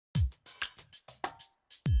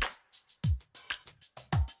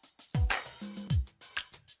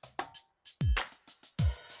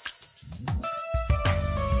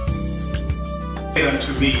Say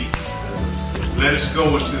unto me, let us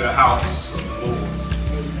go into the house of the Lord.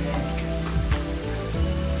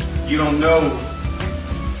 You don't know,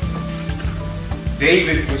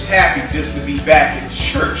 David was happy just to be back in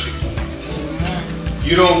church again.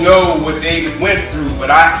 You don't know what David went through,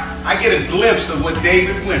 but I get a glimpse of what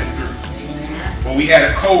David went through when we had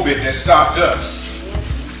a COVID that stopped us.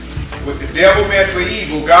 What the devil meant for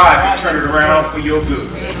evil, God can turn it around for your good.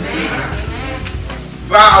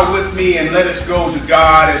 Bow with me and let us go to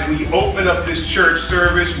God as we open up this church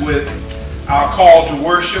service with our call to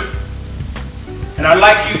worship. And I'd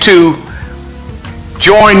like you to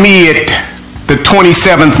join me at the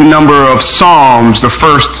 27th number of Psalms, the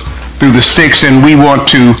 1st through the 6th, and we want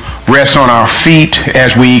to rest on our feet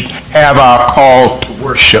as we have our call to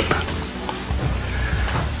worship.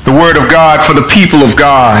 The word of God for the people of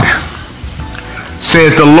God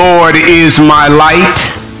says, "The Lord is my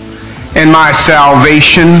light and my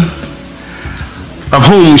salvation. Of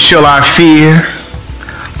whom shall I fear?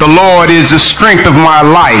 The Lord is the strength of my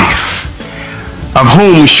life. Of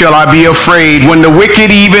whom shall I be afraid? When the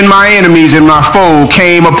wicked, even my enemies and my foe,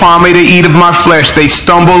 came upon me to eat of my flesh, they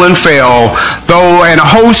stumble and fell. Though an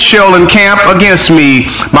host shall encamp against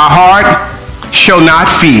me, my heart shall not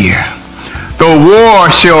fear. Though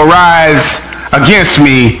war shall rise against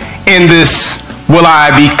me, in this will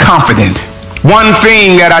I be confident. One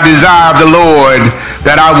thing that I desire of the Lord,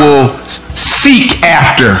 that I will seek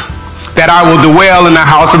after, that I will dwell in the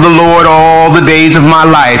house of the Lord all the days of my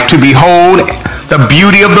life, to behold the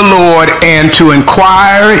beauty of the Lord and to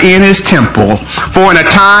inquire in his temple. For in a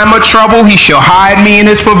time of trouble he shall hide me in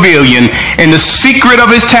his pavilion. In the secret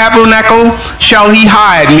of his tabernacle shall he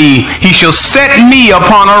hide me. He shall set me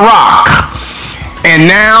upon a rock. And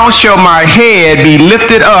now shall my head be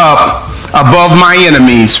lifted up above my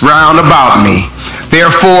enemies round about me.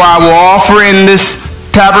 Therefore I will offer in this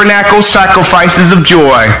tabernacle sacrifices of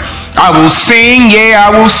joy. I will sing, yea, I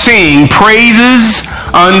will sing praises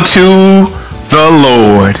unto the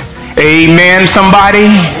Lord." Amen, somebody?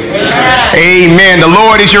 Amen. Amen. The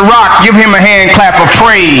Lord is your rock. Give him a hand clap of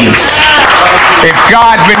praise. If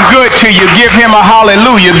God's been good to you, give him a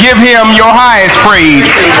hallelujah. Give him your highest praise.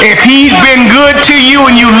 If he's been good to you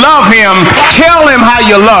and you love him, tell him how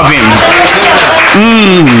you love him.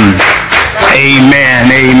 Amen.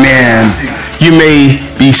 Amen. You may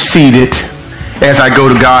be seated as I go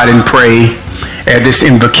to God and pray at this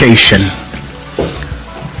invocation.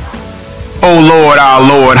 O Lord, our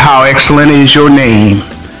Lord, how excellent is your name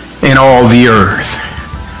in all the earth.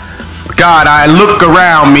 God, I look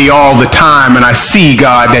around me all the time and I see,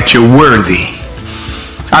 God, that you're worthy.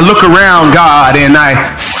 I look around, God, and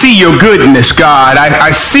I see your goodness, God.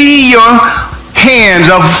 I see your hands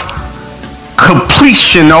of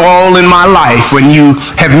completion all in my life when you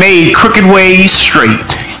have made crooked ways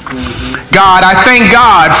straight. God, I thank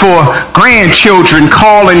God for grandchildren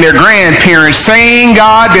calling their grandparents, saying,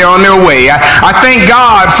 God, they're on their way. I thank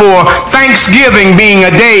God for Thanksgiving being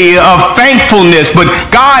a day of thankfulness, but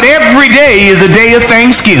God, every day is a day of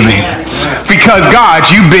thanksgiving because, God,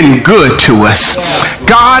 you've been good to us.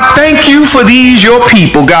 God, thank you for these, your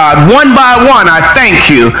people, God. One by one, I thank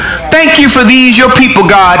you. Thank you for these, your people,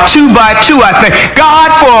 God. Two by two, I thank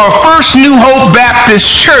God for First New Hope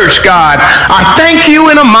Baptist Church, God. I thank you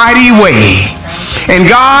in a mighty way. And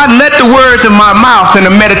God, let the words of my mouth and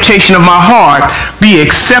the meditation of my heart be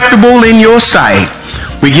acceptable in your sight.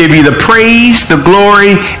 We give you the praise, the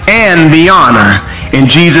glory, and the honor. In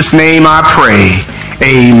Jesus' name I pray.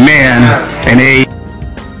 Amen and amen.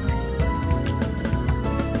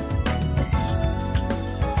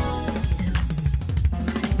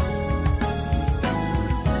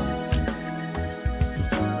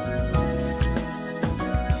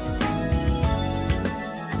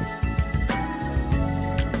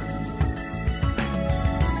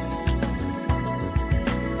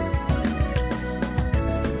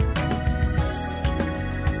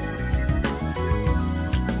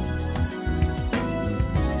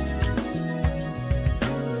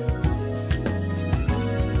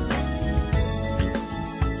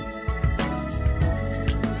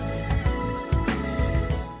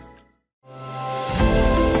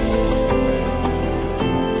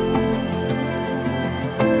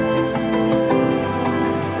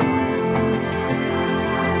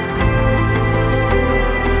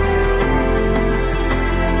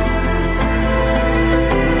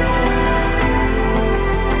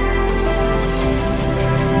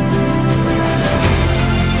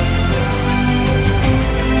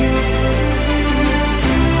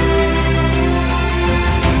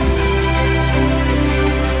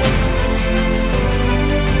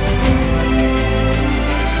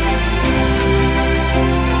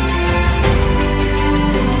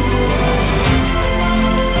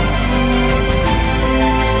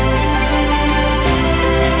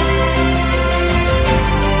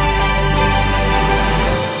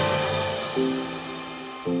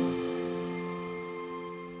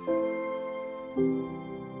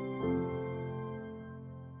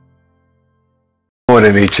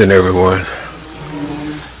 morning, each and every one.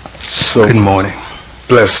 So Good morning.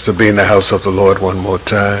 Blessed to be in the house of the Lord one more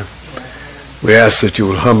time. We ask that you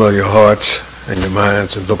will humble your hearts and your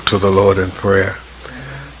minds and look to the Lord in prayer.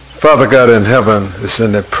 Father God in heaven, it's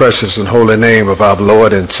in the precious and holy name of our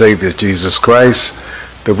Lord and Savior Jesus Christ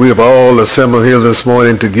that we have all assembled here this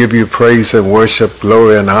morning to give you praise and worship,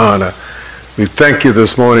 glory and honor. We thank you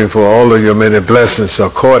this morning for all of your many blessings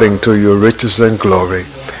according to your riches and glory.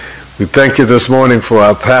 We thank you this morning for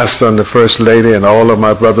our pastor and the First Lady and all of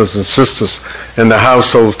my brothers and sisters in the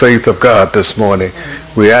household faith of God this morning.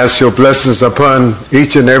 We ask your blessings upon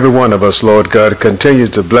each and every one of us, Lord God. Continue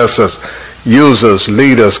to bless us, use us,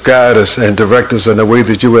 lead us, guide us, and direct us in the way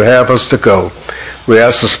that you would have us to go. We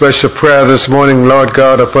ask a special prayer this morning, Lord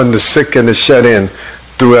God, upon the sick and the shut-in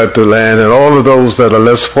throughout the land and all of those that are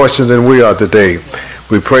less fortunate than we are today.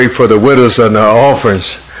 We pray for the widows and the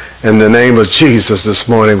orphans in the name of Jesus this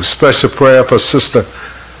morning. Special prayer for Sister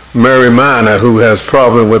Mary Minor, who has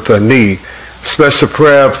problem with her knee. Special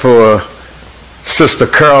prayer for Sister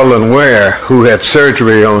Carolyn Ware, who had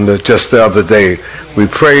surgery on just the other day. We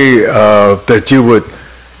pray that you would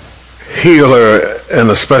heal her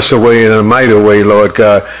in a special way, in a mighty way, Lord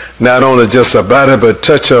God. Not only just her body, but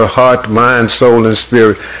touch her heart, mind, soul, and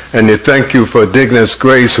spirit. And we thank you for Dignus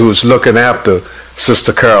Grace, who's looking after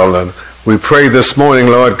Sister Carolyn. We pray this morning,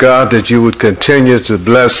 Lord God, that you would continue to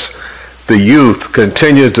bless the youth,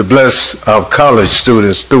 continue to bless our college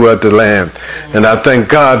students throughout the land. And I thank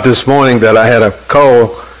God this morning that I had a call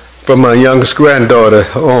from my youngest granddaughter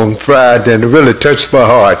on Friday, and it really touched my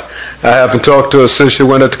heart. I haven't talked to her since she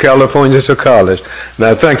went up to California to college. And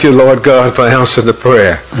I thank you, Lord God, for answering the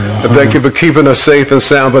prayer. I thank you for keeping her safe and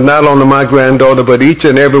sound, but not only my granddaughter, but each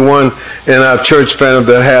and every one in our church family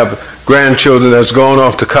that have grandchildren that's gone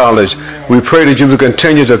off to college. We pray that you will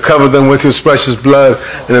continue to cover them with your precious blood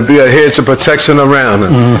and to be a hedge of protection around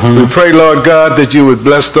them. We pray, Lord God, that you would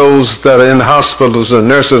bless those that are in hospitals and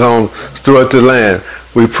nursing homes throughout the land.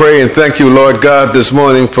 We pray and thank you, Lord God, this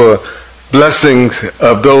morning for blessings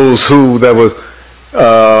of those who that was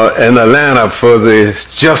in Atlanta for the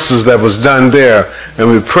justice that was done there. And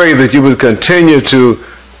we pray that you would continue to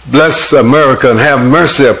bless America and have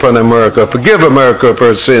mercy upon America. Forgive America of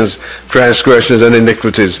her sins, transgressions, and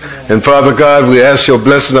iniquities. And Father God, we ask your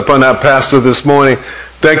blessing upon our pastor this morning.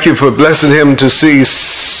 Thank you for blessing him to see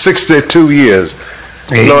 62 years.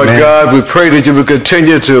 Amen. Lord God, we pray that you will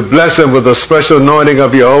continue to bless him with a special anointing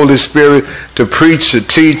of your Holy Spirit to preach, to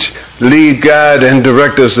teach, lead, guide, and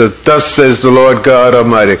direct us. Thus says the Lord God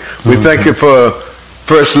Almighty. We thank you for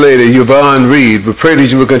First Lady Yvonne Reed. We pray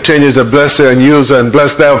that you will continue to bless her and use her and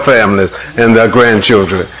bless their families and their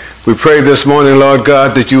grandchildren. We pray this morning, Lord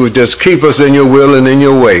God, that you would just keep us in your will and in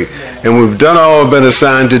your way. And we've done all we've been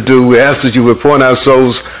assigned to do. We ask that you would point our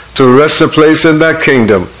souls to a resting place in thy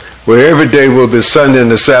kingdom, where every day will be Sunday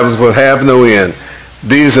and the Sabbath will have no end.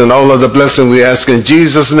 These and all of the blessings we ask in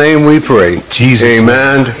Jesus' name we pray. Jesus.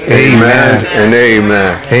 Amen, amen, and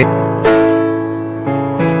amen.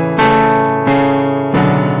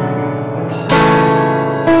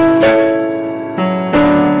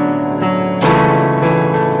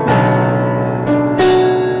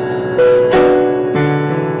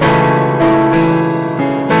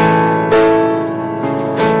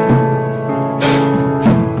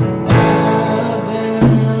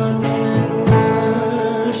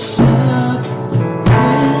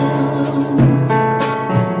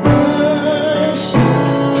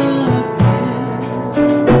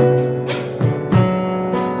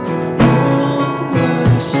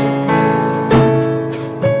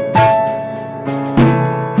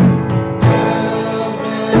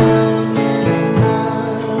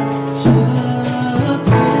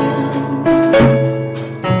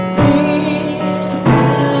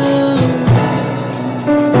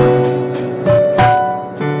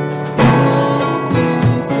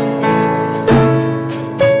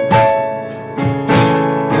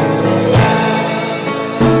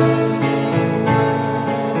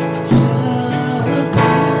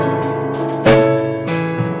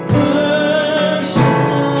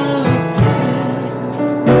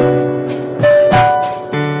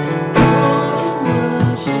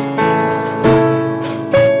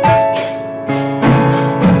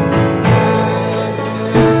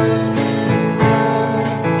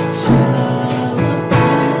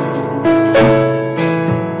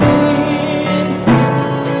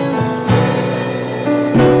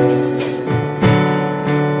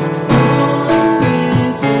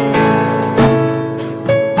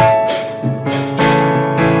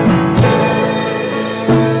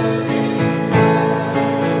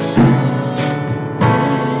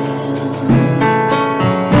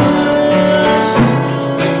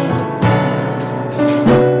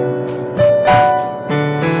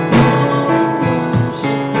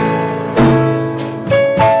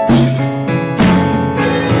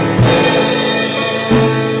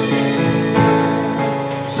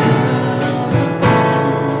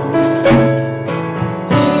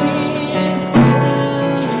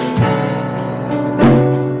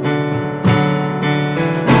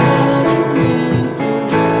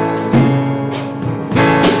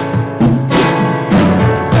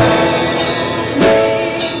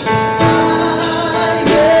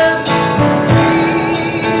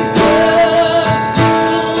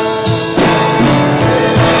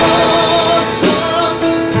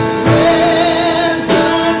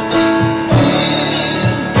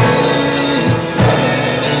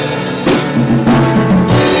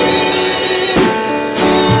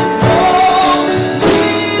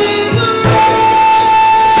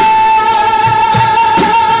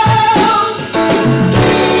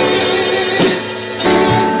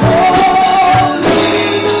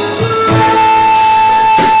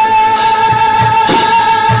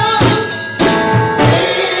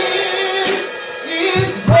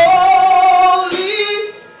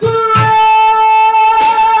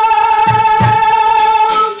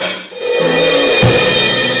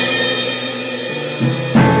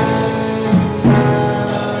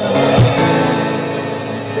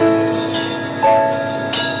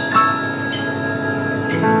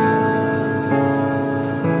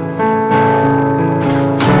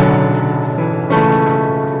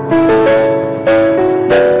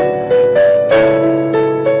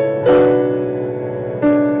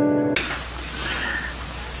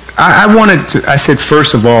 I said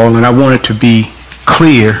first of all, and I wanted to be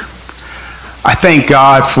clear, I thank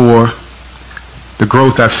God for the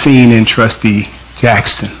growth I've seen in Trustee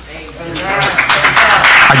Jackson.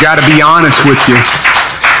 I got to be honest with you.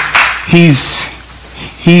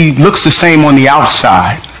 He looks the same on the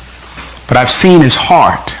outside, but I've seen his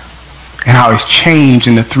heart and how it's changed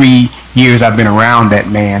in the 3 years I've been around that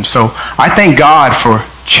man. So I thank God for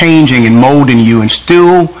changing and molding you and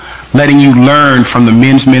still letting you learn from the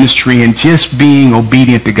men's ministry and just being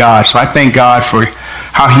obedient to God. So I thank God for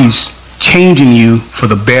how he's changing you for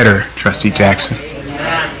the better, Trustee Jackson.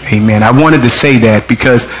 Amen. I wanted to say that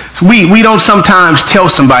because we don't sometimes tell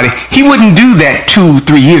somebody, he wouldn't do that 2-3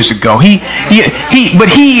 years ago. But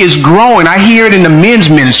he is growing. I hear it in the men's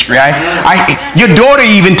ministry. Your daughter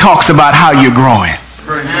even talks about how you're growing.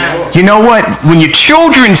 You know what? When your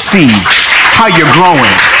children see how you're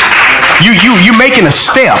growing, you're making a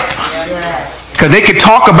step. Because they could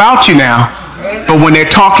talk about you now, but when they're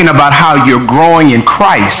talking about how you're growing in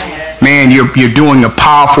Christ, man, you're doing a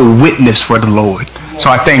powerful witness for the Lord. So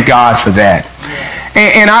I thank God for that.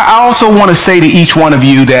 And I also want to say to each one of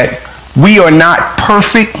you that we are not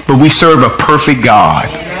perfect, but we serve a perfect God.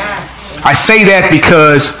 I say that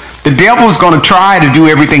because the devil is going to try to do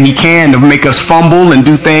everything he can to make us fumble and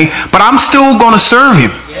do things, but I'm still going to serve him.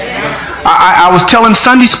 I was telling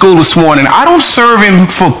Sunday school this morning, I don't serve him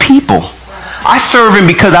for people. I serve him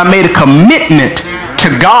because I made a commitment to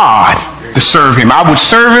God to serve him. I would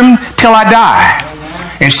serve him till I die.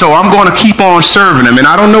 And so I'm going to keep on serving him. And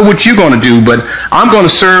I don't know what you're going to do, but I'm going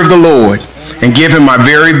to serve the Lord and give him my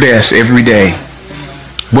very best every day.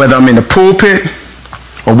 Whether I'm in the pulpit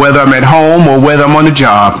or whether I'm at home or whether I'm on the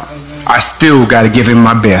job, I still got to give him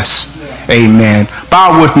my best. Amen.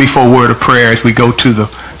 Bow with me for a word of prayer as we go to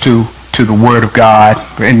the word of God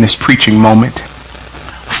in this preaching moment.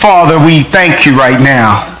 Father, we thank you right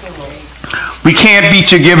now. We can't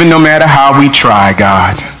beat your giving no matter how we try,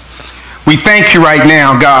 God. We thank you right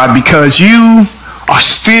now, God, because you are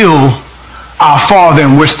still our Father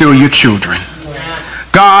and we're still your children.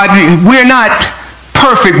 God, we're not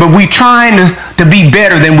perfect, but we're trying to be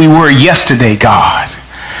better than we were yesterday, God.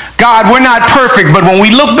 God, we're not perfect, but when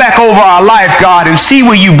we look back over our life, God, and see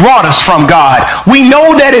where you brought us from, God, we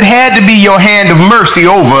know that it had to be your hand of mercy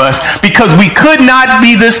over us because we could not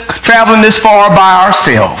be traveling this far by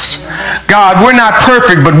ourselves. God, we're not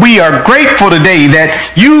perfect, but we are grateful today that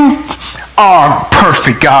you are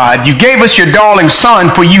perfect, God. You gave us your darling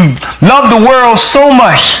son, for you loved the world so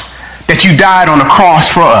much that you died on the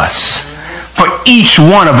cross for us, for each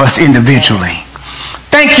one of us individually.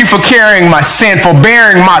 Thank you for carrying my sin, for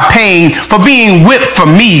bearing my pain, for being whipped for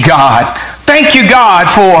me, God. Thank you,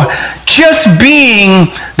 God, for just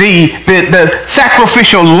being the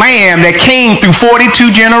sacrificial lamb that came through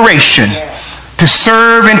 42 generations to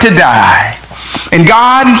serve and to die. And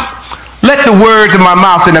God, let the words of my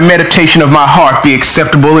mouth and the meditation of my heart be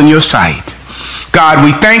acceptable in your sight. God,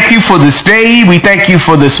 we thank you for this day. We thank you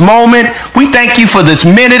for this moment. We thank you for this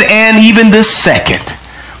minute and even this second.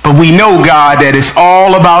 But we know, God, that it's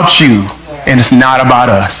all about you and it's not about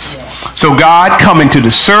us. So, God, come into the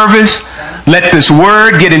service. Let this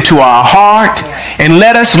word get into our heart and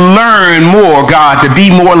let us learn more, God, to be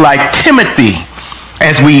more like Timothy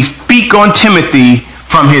as we speak on Timothy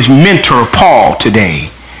from his mentor, Paul, today.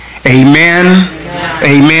 Amen,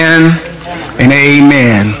 amen, and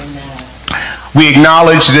amen. We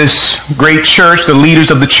acknowledge this great church, the leaders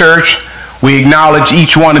of the church. We acknowledge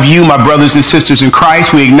each one of you, my brothers and sisters in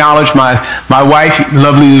Christ. We acknowledge my wife,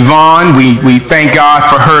 lovely Yvonne. We thank God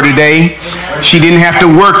for her today. She didn't have to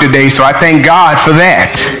work today, so I thank God for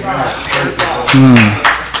that.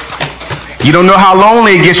 You don't know how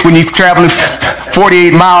lonely it gets when you're traveling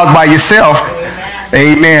 48 miles by yourself.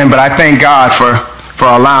 Amen. But I thank God for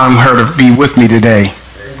allowing her to be with me today.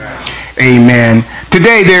 Amen.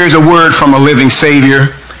 Today there is a word from a living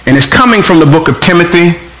Savior, and it's coming from the book of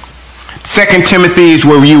Timothy. 2 Timothy is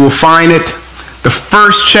where you will find it, the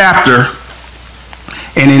first chapter.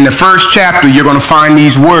 And in the first chapter, you're going to find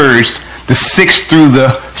these words, the 6th through the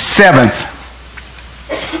 7th.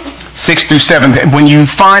 6th through 7th. When you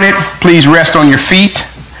find it, please rest on your feet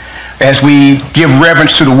as we give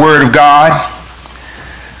reverence to the Word of God.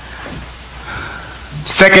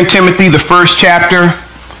 2 Timothy, the first chapter,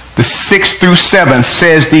 the 6th through 7th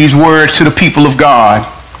says these words to the people of God.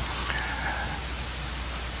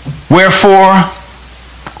 Wherefore,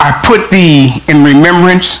 I put thee in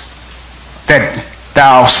remembrance that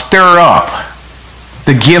thou stir up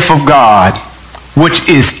the gift of God, which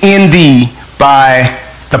is in thee by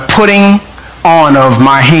the putting on of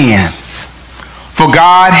my hands. For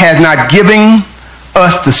God hath not given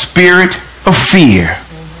us the spirit of fear,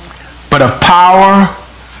 but of power,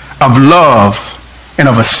 of love, and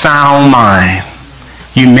of a sound mind.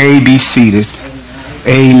 You may be seated.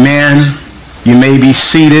 Amen. You may be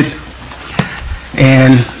seated.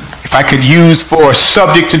 And if I could use for a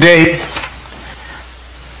subject today,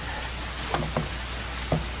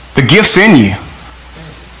 the gifts in you,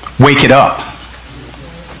 wake it up.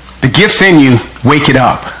 The gifts in you, wake it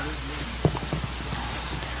up.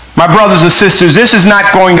 My brothers and sisters, this is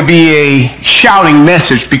not going to be a shouting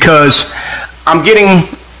message because I'm getting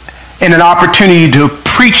in an opportunity to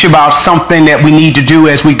preach about something that we need to do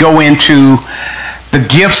as we go into the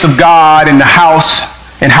gifts of God in the house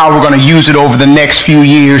and how we're going to use it over the next few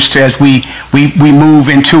years as we move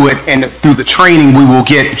into it and through the training we will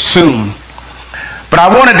get soon. But I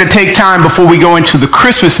wanted to take time before we go into the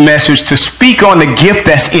Christmas message to speak on the gift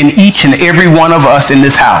that's in each and every one of us in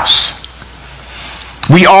this house.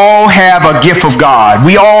 We all have a gift of God.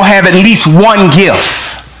 We all have at least one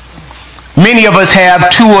gift. Many of us have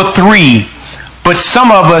 2 or 3, but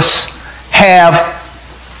some of us have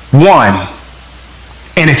one.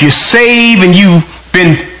 And if you're saved and you've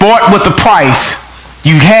been bought with a price,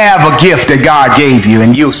 you have a gift that God gave you,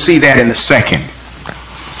 and you'll see that in a second.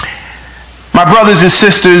 My brothers and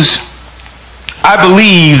sisters, I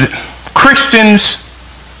believe Christians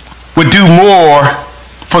would do more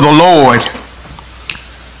for the Lord,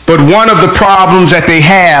 but one of the problems that they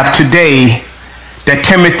have today that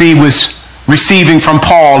Timothy was receiving from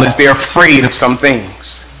Paul is they're afraid of some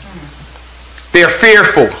things. They're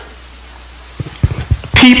fearful.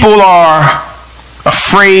 People are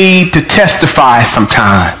afraid to testify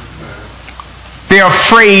sometimes. They're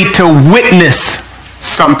afraid to witness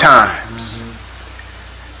sometimes.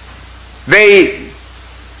 They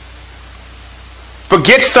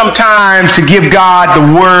forget sometimes to give God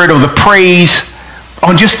the word or the praise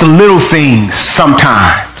on just the little things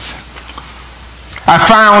sometimes. I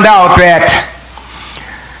found out that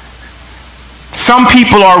some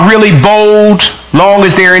people are really bold long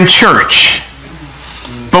as they're in church.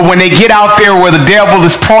 But when they get out there where the devil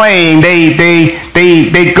is playing,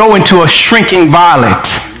 they go into a shrinking violet.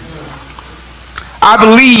 I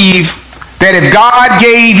believe that if God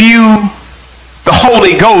gave you the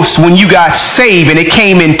Holy Ghost when you got saved and it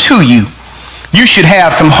came into you, you should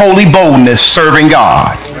have some holy boldness serving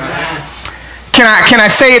God. Can I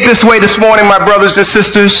say it this way this morning, my brothers and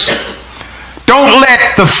sisters? Don't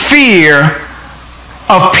let the fear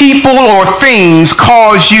of people or things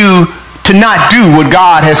cause you to not do what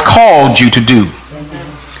God has called you to do.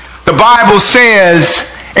 The Bible says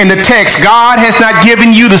in the text, God has not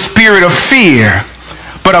given you the spirit of fear,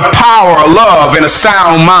 but of power, love, and a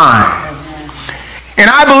sound mind. And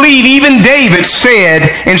I believe even David said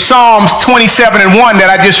in Psalms 27:1 that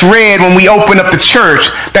I just read when we opened up the church,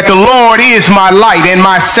 that the Lord is my light and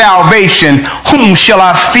my salvation. Whom shall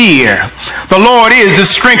I fear? The Lord is the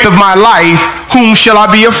strength of my life. Whom shall I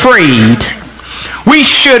be afraid? We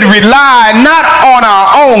should rely not on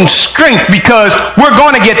our own strength, because we're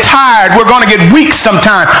going to get tired. We're going to get weak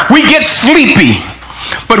sometimes. We get sleepy.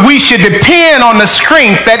 But we should depend on the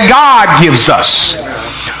strength that God gives us.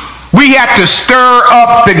 We have to stir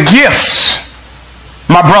up the gifts,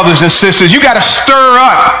 my brothers and sisters. You got to stir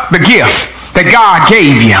up the gift that God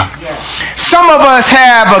gave you. Some of us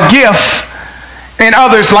have a gift, and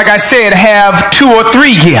others, like I said, have 2 or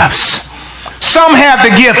 3 gifts. Some have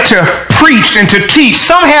the gift to preach and to teach.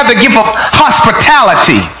 Some have the gift of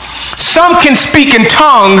hospitality. Some can speak in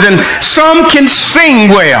tongues, and some can sing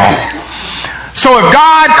well. So if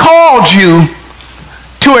God called you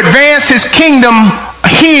to advance his kingdom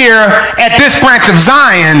here at this branch of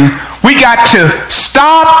Zion, we got to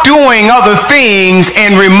stop doing other things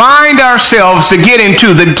and remind ourselves to get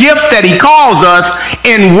into the gifts that he calls us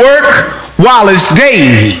and work while it's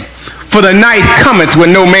day. For the night cometh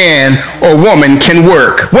when no man or woman can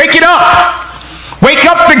work. Wake it up. Wake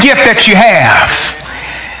up the gift that you have.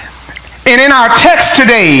 And in our text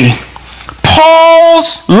today,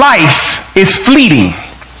 Paul's life is fleeting.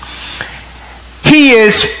 He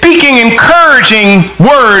is speaking encouraging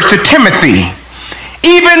words to Timothy.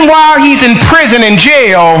 Even while he's in prison, in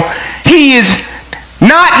jail, he is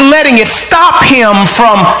not letting it stop him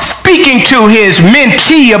from speaking to his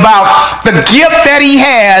mentee about the gift that he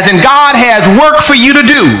has, and God has work for you to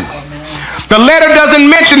do. The letter doesn't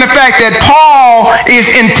mention the fact that Paul is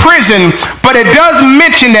in prison, but it does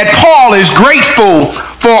mention that Paul is grateful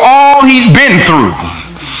for all he's been through.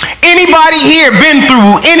 Anybody here been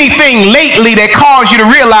through anything lately that caused you to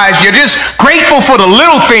realize you're just grateful for the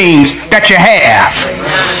little things that you have?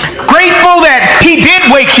 Grateful that he did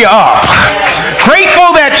wake you up.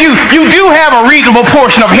 Grateful that you do have a reasonable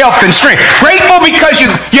portion of health and strength. Grateful because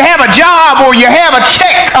you have a job or you have a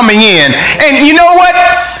check coming in. And you know what?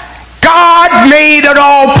 God made it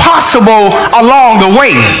all possible along the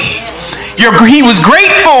way. He was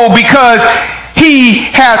grateful because he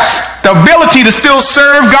has the ability to still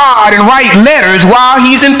serve God and write letters while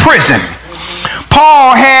he's in prison.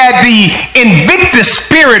 Paul had the invictus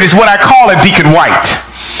spirit, is what I call it, Deacon White.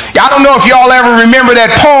 I don't know if y'all ever remember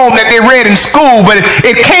that poem that they read in school, but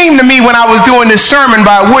it came to me when I was doing this sermon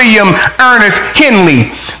by William Ernest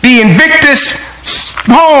Henley. The invictus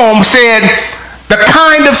poem said, the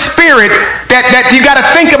kind of spirit that you got to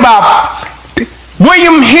think about.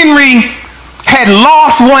 William Henry had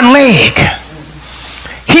lost one leg.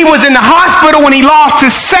 He was in the hospital when he lost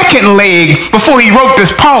his second leg before he wrote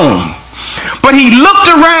this poem. But he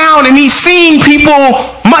looked around and he seen people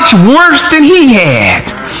much worse than he had.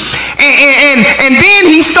 And then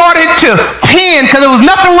he started to pen, because there was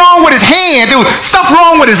nothing wrong with his hands. There was stuff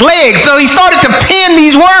wrong with his legs. So he started to pen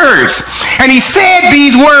these words. And he said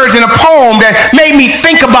these words in a poem that made me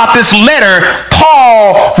think about this letter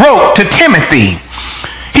Paul wrote to Timothy.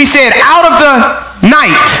 He said, out of the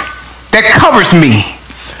night that covers me,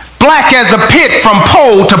 black as a pit from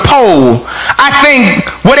pole to pole, I thank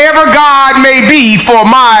whatever God may be for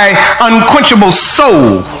my unquenchable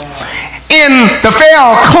soul. In the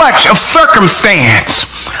fell clutch of circumstance,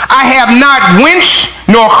 I have not winced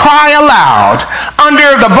nor cry aloud.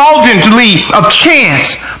 Under the bulgently of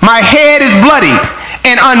chance, my head is bloodied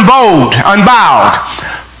and unbowed.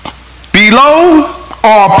 Below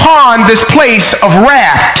or upon this place of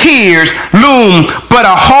wrath, tears loom but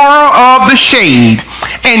a horror of the shade.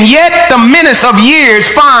 And yet the menace of years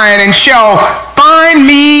find and shall find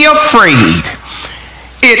me afraid.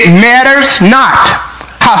 It matters not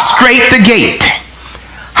how straight the gate,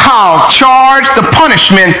 how charged the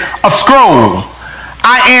punishment of scroll.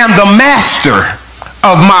 I am the master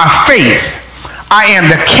of my faith. I am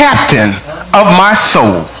the captain of my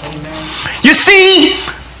soul. You see,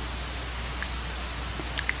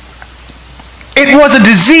 it was a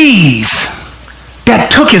disease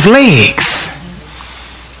that took his legs,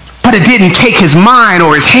 but it didn't take his mind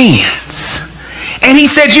or his hands. And he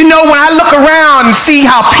said, you know, when I look around and see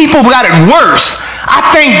how people got it worse,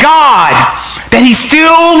 I thank God that he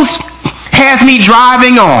still has me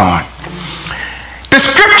driving on. The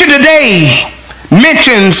scripture today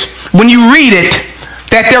mentions, when you read it,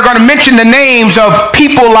 that they're going to mention the names of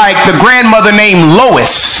people like the grandmother named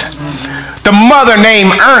Lois, the mother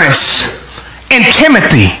named Ernest, and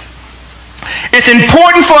Timothy. It's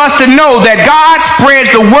important for us to know that God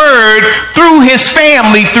spreads the word through his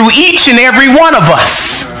family, through each and every one of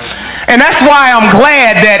us. And that's why I'm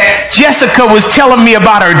glad that Jessica was telling me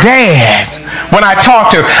about her dad when I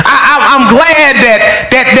talked to her. I'm glad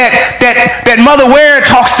that Mother Ware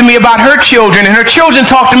talks to me about her children, and her children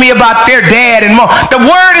talk to me about their dad and mom. The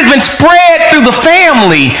word has been spread through the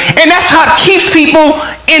family, and that's how it keeps people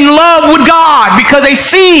in love with God, because they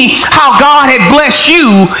see how God had blessed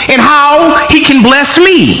you and how he can bless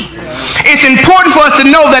me. It's important for us to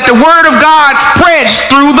know that the word of God spreads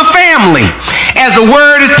through the family. As the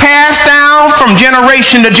word is passed down from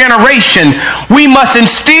generation to generation, we must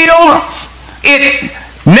instill it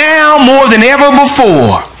now more than ever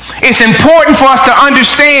before. It's important for us to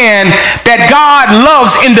understand that God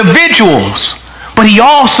loves individuals, but he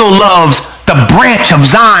also loves the branch of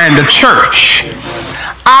Zion, the church.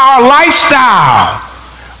 Our lifestyle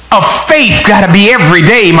of faith got to be every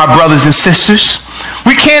day, my brothers and sisters.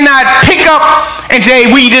 We cannot pick up and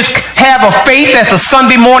say we just have a faith that's a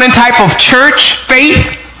Sunday morning type of church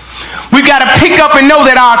faith. We've got to pick up and know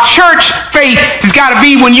that our church faith has got to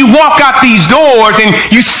be when you walk out these doors and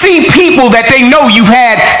you see people that they know you've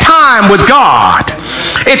had time with God.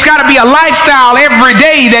 It's got to be a lifestyle every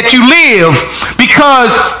day that you live,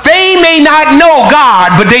 because they may not know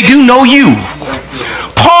God, but they do know you.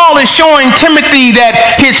 Paul is showing Timothy that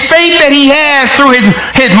his faith that he has through his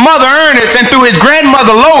mother Ernest and through his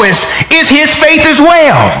grandmother Lois is his faith as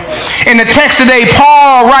well. In the text today,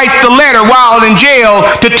 Paul writes the letter while in jail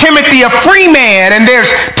to Timothy, a free man, and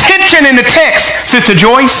there's tension in the text, Sister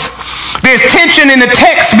Joyce. There's tension in the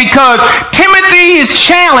text because Timothy is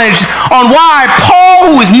challenged on why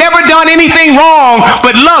Paul, who has never done anything wrong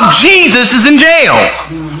but loved Jesus, is in jail.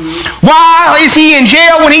 Why is he in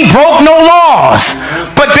jail when he broke no laws?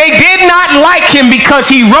 But they did not like him because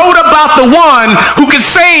he wrote about the one who could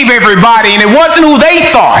save everybody, and it wasn't who they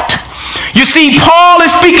thought. You see, Paul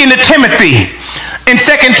is speaking to Timothy in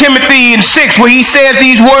 2 Timothy 6, where he says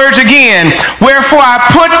these words again, wherefore I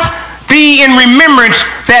put thee in remembrance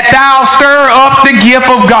that thou stir up the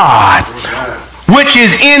gift of God, which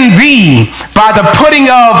is in thee by the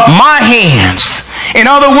putting of my hands. In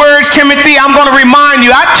other words, Timothy, I'm going to remind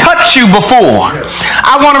you, I touched you before.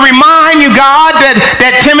 I want to remind you, God,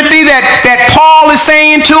 that Timothy, that Paul is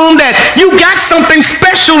saying to him that you got something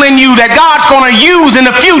special in you that God's going to use in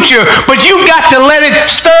the future, but you've got to let it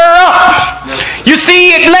stir up. You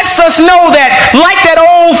see, it lets us know that like that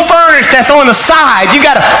old furnace that's on the side, you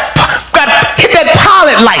got to hit that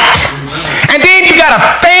pilot light. And then you got to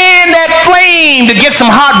fan that flame to get some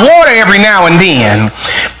hot water every now and then.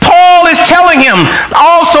 Paul is telling him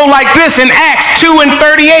also like this in Acts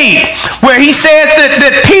 2:38, where he says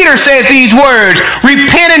that Peter says these words,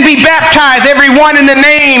 repent and be baptized every one in the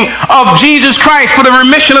name of Jesus Christ for the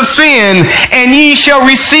remission of sin, and ye shall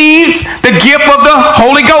receive the gift of the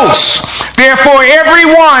Holy Ghost. Therefore,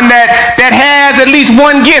 everyone that has at least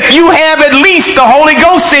one gift, you have at least the Holy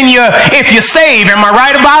Ghost in you if you're saved. Am I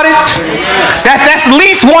right about it? That's at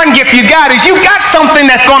least one gift you got. Is you got something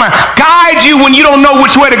that's going to guide you when you don't know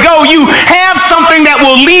which way to go. You have something that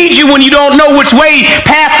will lead you when you don't know which way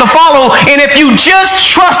path to follow. And if you just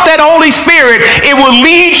trust that Holy Spirit, it will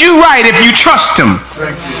lead you right if you trust him.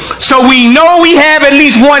 So we know we have at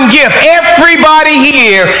least one gift. Everybody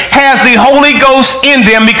here has the Holy Ghost in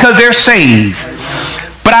them because they're saved.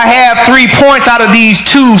 But I have 3 points out of these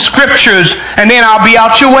 2 scriptures, and then I'll be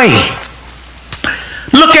out your way.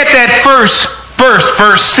 Look at that first verse,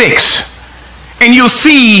 verse 6, and you'll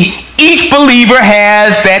see each believer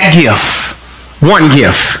has that gift, one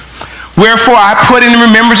gift. Wherefore I put in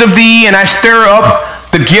remembrance of thee, and I stir up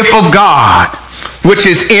the gift of God, which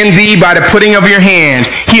is in thee by the putting of your hands.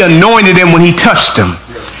 He anointed him when he touched him.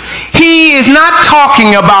 He is not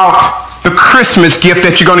talking about the Christmas gift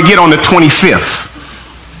that you're going to get on the 25th.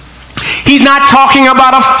 He's not talking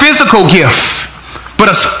about a physical gift, but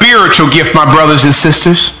a spiritual gift, my brothers and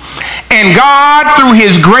sisters. And God, through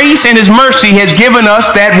his grace and his mercy, has given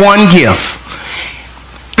us that one gift.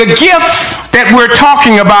 The gift that we're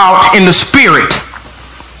talking about in the Spirit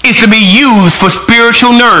is to be used for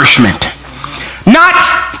spiritual nourishment. Not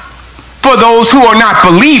for those who are not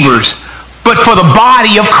believers, but for the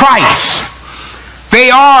body of Christ. They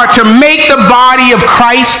are to make the body of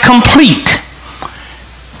Christ complete.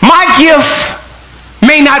 My gift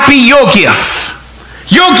may not be your gift.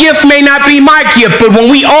 Your gift may not be my gift, but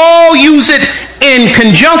when we all use it in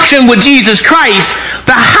conjunction with Jesus Christ,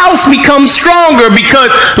 the house becomes stronger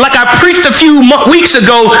because, like I preached a few weeks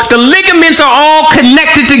ago, the ligaments are all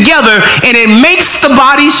connected together and it makes the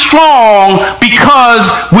body strong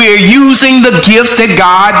because we're using the gifts that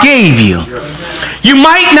God gave you. You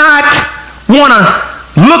might not want to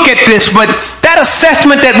look at this, but that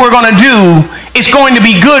assessment that we're going to do is going to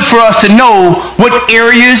be good for us to know what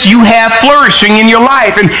areas you have flourishing in your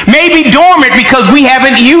life and maybe dormant because we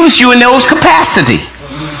haven't used you in those capacity.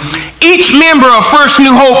 Each member of First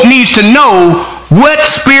New Hope needs to know what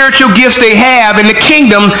spiritual gifts they have in the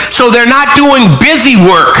kingdom so they're not doing busy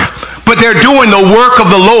work, but they're doing the work of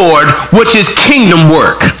the Lord, which is kingdom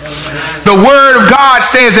work. The Word of God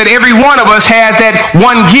says that every one of us has that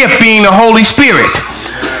one gift, being the Holy Spirit.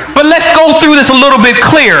 But let's go through this a little bit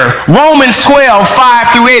clearer. Romans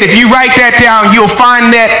 12:5-8. If you write that down, you'll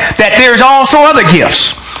find that there's also other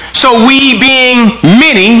gifts. So we, being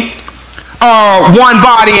many, are one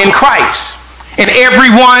body in Christ, and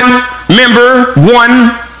every one member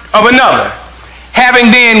one of another.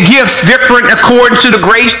 Having then gifts different according to the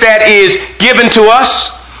grace that is given to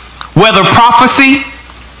us, whether prophecy,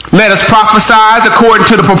 let us prophesy according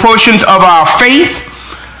to the proportions of our faith,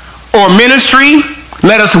 or ministry,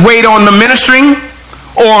 let us wait on the ministering,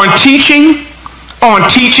 or on teaching, or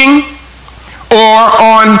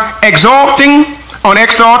on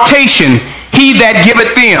exaltation. He that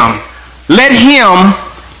giveth them, let him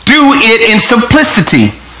do it in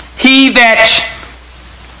simplicity. He that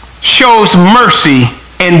shows mercy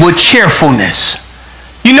and with cheerfulness.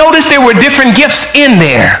 You notice there were different gifts in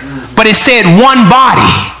there, but it said one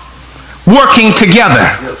body working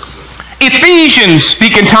together. Ephesians,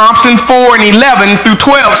 Deacon Thompson,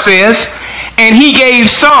 4:11-12 says, and he gave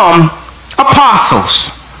some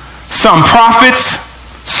apostles, some prophets,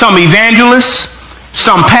 some evangelists,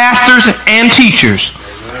 some pastors and teachers.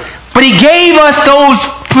 But he gave us those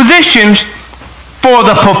positions for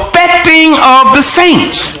the perfecting of the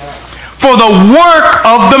saints, for the work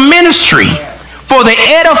of the ministry, for the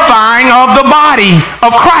edifying of the body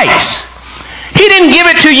of Christ. He didn't give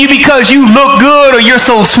it to you because you look good or you're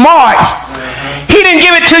so smart. He didn't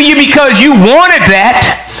give it to you because you wanted that.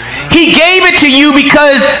 He gave it to you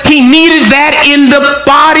because he needed that in the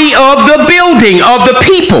body of the building, of the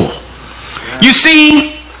people. You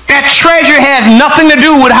see, that treasure has nothing to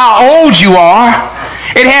do with how old you are.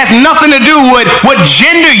 It has nothing to do with what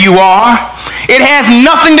gender you are. It has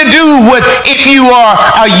nothing to do with if you are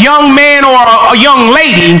a young man or a young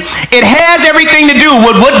lady. It has everything to do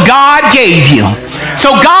with what God gave you.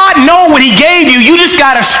 So God knows what he gave you. You just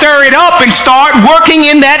got to stir it up and start working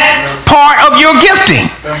in that part of your gifting.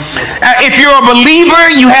 If you're a believer,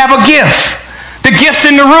 you have a gift. The gift's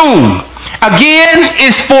in the room. Again,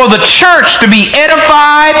 is for the church to be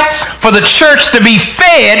edified, for the church to be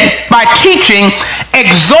fed by teaching,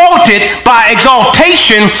 exalted by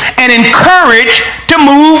exaltation, and encouraged to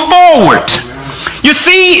move forward. You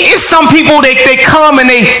see, it's some people, they come and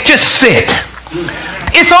they just sit.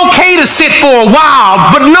 It's okay to sit for a while,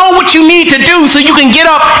 but know what you need to do so you can get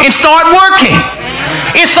up and start working.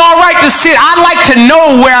 It's all right to sit. I like to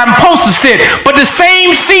know where I'm supposed to sit, but the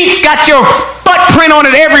same seat's got your butt print on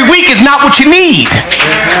it every week is not what you need.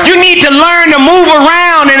 You need to learn to move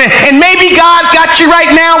around, and maybe God's got you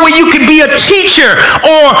right now where you could be a teacher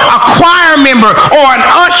or a choir member or an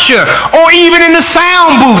usher or even in the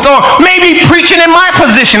sound booth or maybe preaching in my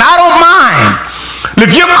position. I don't mind.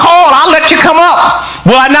 If you're called, I'll let you come up.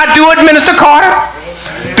 Will I not do it, Minister Carter?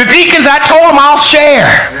 The deacons, I told them I'll share.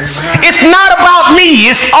 It's not about me.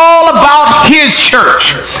 It's all about his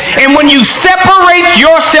church. And when you separate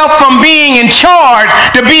yourself from being in charge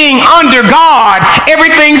to being under God,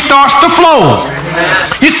 everything starts to flow.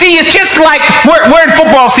 You see, it's just like we're in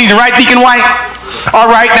football season, right, Deacon White? All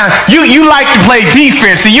right, now you like to play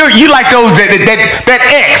defense, so you like those that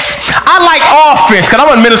X. I like offense because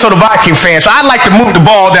I'm a Minnesota Viking fan, so I like to move the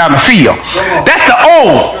ball down the field. That's the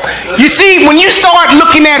O. You see, when you start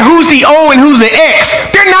looking at who's the O and who's the X,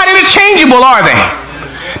 they're not interchangeable, are they?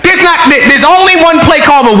 There's only one play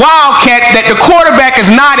called the Wildcat that the quarterback is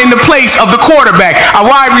not in the place of the quarterback. A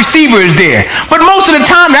wide receiver is there. But most of the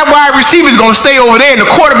time, that wide receiver is going to stay over there and the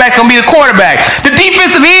quarterback's going to be the quarterback. The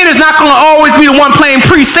defensive end is not going to always be the one playing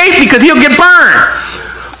pre-safety because he'll get burned.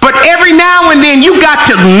 But every now and then, you got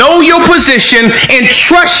to know your position and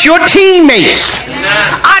trust your teammates.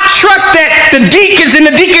 I trust that the deacons and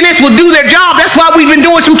the deaconess will do their job. That's why we've been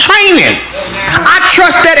doing some training. I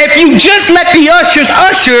trust that if you just let the ushers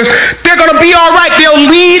usher, they're going to be all right. They'll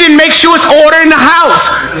lead and make sure it's order in the house.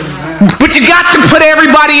 But you got to put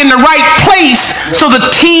everybody in the right place so the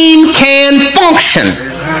team can function.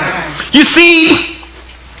 You see,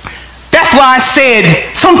 that's why I said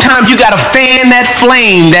sometimes you got to fan that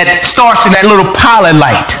flame that starts in that little pilot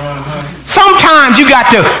light. Sometimes you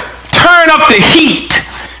got to turn up the heat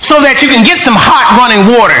so that you can get some hot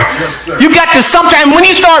running water. You got to sometimes, when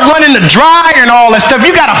you start running the dryer and all that stuff,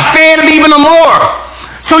 you got to fan it even more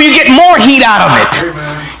so you get more heat out of it.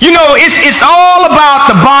 You know, it's all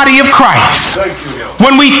about the body of Christ.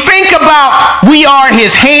 When we think about we are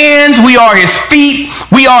his hands, we are his feet,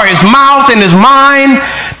 we are his mouth and his mind,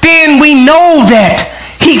 then we know that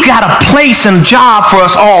he's got a place and job for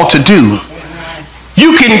us all to do.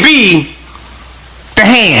 You can be the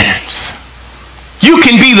hands. You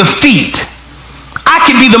can be the feet. I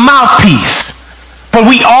can be the mouthpiece. But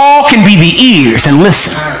we all can be the ears and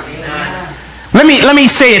listen. Let me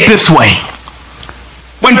say it this way.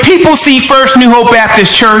 When people see First New Hope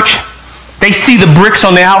Baptist Church, they see the bricks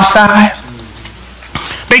on the outside.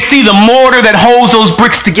 They see the mortar that holds those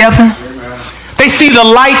bricks together. They see the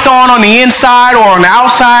lights on the inside or on the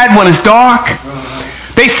outside when it's dark.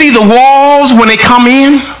 They see the walls when they come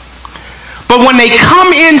in. But when they come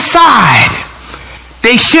inside,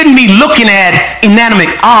 they shouldn't be looking at inanimate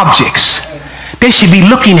objects. They should be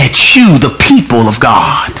looking at you, the people of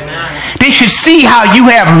God. They should see how you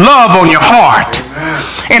have love on your heart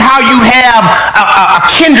and how you have a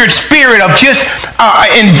kindred spirit of just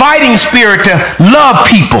inviting spirit to love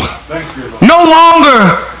people. No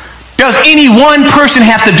longer does any one person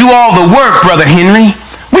have to do all the work, Brother Henry.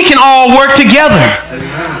 We can all work together.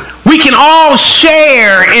 We can all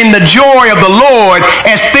share in the joy of the Lord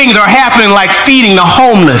as things are happening, like feeding the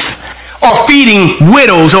homeless or feeding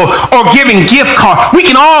widows or giving gift cards. We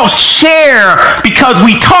can all share because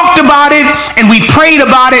we talked about it and we prayed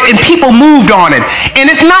about it and people moved on it. And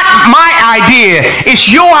it's not my idea. It's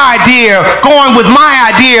your idea going with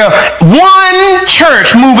my idea. One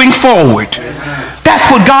church moving forward. That's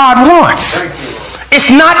what God wants.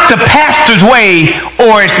 It's not the pastor's way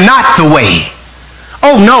or it's not the way.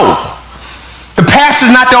 Oh no. The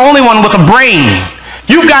pastor's not the only one with a brain.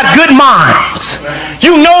 You've got good minds.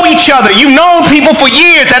 You know each other. You've known people for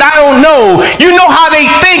years that I don't know. You know how they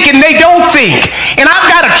think and they don't think. And I've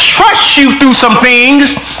got to trust you through some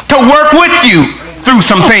things to work with you through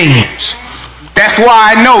some things. That's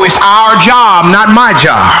why I know it's our job, not my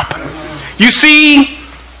job. You see,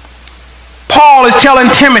 Paul is telling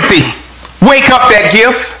Timothy, wake up that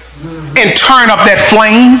gift. and turn up that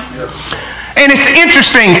flame. And it's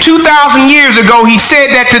interesting, 2,000 years ago, he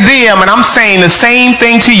said that to them, and I'm saying the same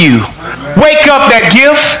thing to you. Wake up that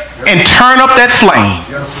gift and turn up that flame.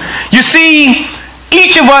 You see,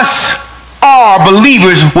 each of us are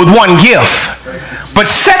believers with one gift. But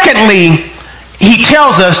secondly, he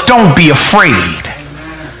tells us, don't be afraid.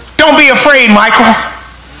 Don't be afraid, Michael.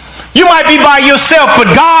 You might be by yourself,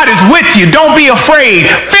 but God is with you. Don't be afraid.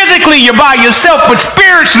 Physically, you're by yourself, but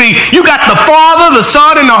spiritually, you got the Father, the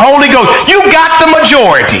Son, and the Holy Ghost. You got the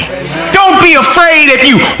majority. Don't be afraid if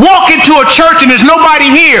you walk into a church and there's nobody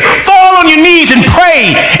here. Fall on your knees and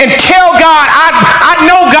pray and tell God, I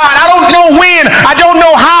know God. I don't know when. I don't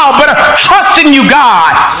know how, but I'm trusting you,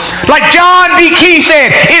 God. Like John B. Key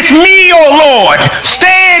said, it's me, oh Lord,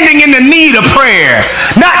 standing in the need of prayer.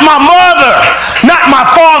 Not my mother, not my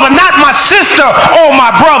father, not my sister or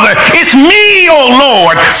my brother. It's me, oh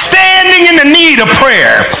Lord, standing in the need of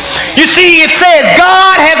prayer. You see, it says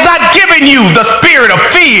God has not given you the spirit of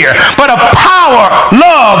fear, but of power,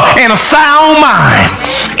 love, and a sound mind.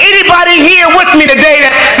 Anybody here with me today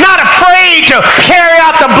that's not afraid to carry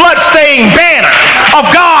out the bloodstained banner of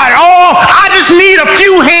God? Oh, I just need a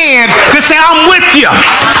few hands to say I'm with you,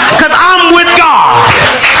 because I'm with God.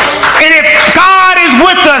 And if God is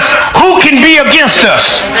with us, who can be against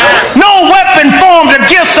us? No weapon formed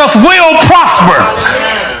against us will prosper.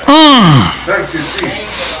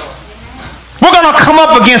 We're going to come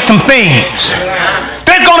up against some things.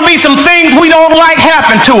 There's going to be some things we don't like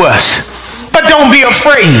happen to us. But don't be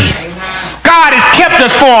afraid. God has kept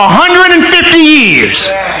us for 150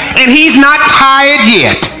 years, and he's not tired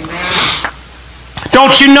yet.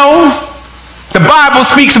 Don't you know? The Bible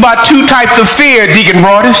speaks about two types of fear, Deacon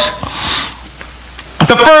Broadus.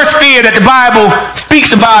 The first fear that the Bible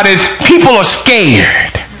speaks about is people are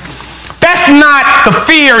scared. That's not the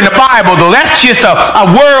fear in the Bible, though. That's just a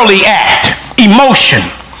worldly act, emotion.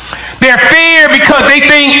 They're fear because they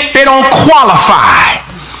think they don't qualify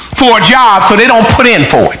for a job, so they don't put in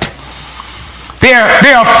for it.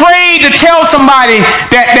 They're afraid to tell somebody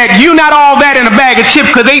that you're not all that in a bag of chips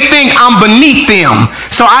because they think I'm beneath them,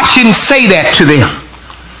 so I shouldn't say that to them.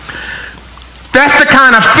 That's the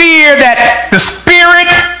kind of fear that the Spirit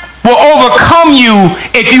will overcome you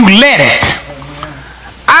if you let it.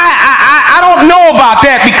 I don't know about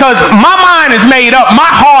that, because my mind is made up, my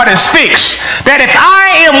heart is fixed, that if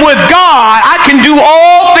I am with God, I can do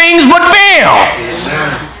all things but fail.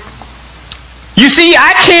 You see,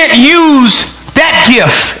 I can't use that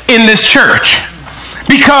gift in this church,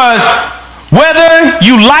 because whether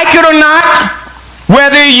you like it or not,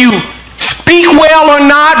 whether you speak well or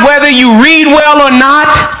not, whether you read well or not,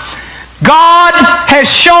 God has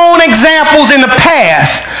shown examples in the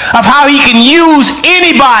past of how he can use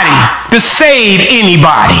anybody to save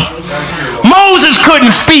anybody. Moses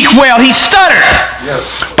couldn't speak well. He stuttered. Yes.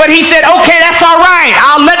 But he said, okay, that's all right.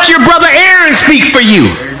 I'll let your brother Aaron speak for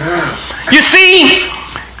you. Amen. You see,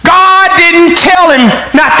 God didn't tell him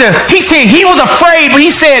not to. He said he was afraid, but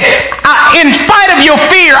he said, in spite of your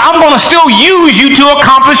fear, I'm going to still use you to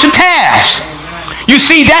accomplish a task. You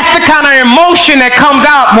see, that's the kind of emotion that comes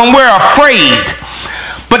out when we're afraid.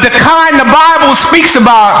 But the kind the Bible speaks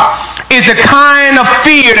about is the kind of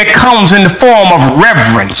fear that comes in the form of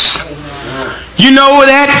reverence. You know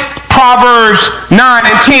that? Proverbs 9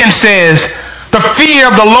 and 10 says, the fear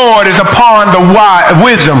of the Lord is upon the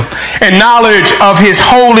wisdom, and knowledge of his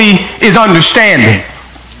holy is understanding.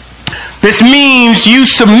 This means you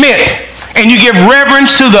submit and you give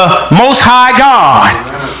reverence to the Most High God.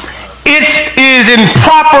 It is in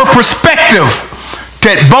proper perspective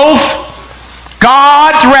that both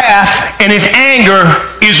God's wrath and his anger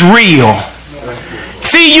is real.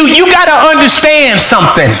 See, you got to understand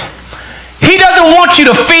something. He doesn't want you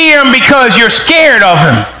to fear him because you're scared of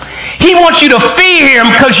him. He wants you to fear him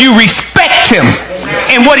because you respect him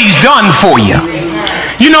and what he's done for you.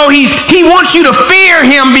 You know, he wants you to fear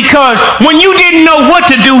him because when you didn't know what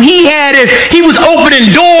to do, he was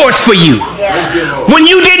opening doors for you. When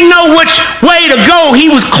you didn't know which way to go, he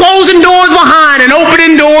was closing doors behind and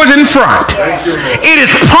opening doors in front. It is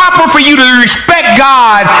proper for you to respect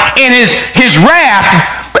God and his wrath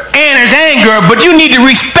and his anger, but you need to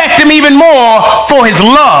respect him even more for his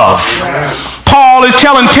love. Paul is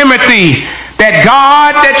telling Timothy that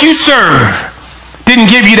God that you serve didn't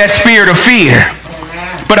give you that spirit of fear,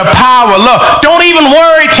 but a power of love. Don't even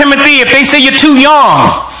worry, Timothy, if they say you're too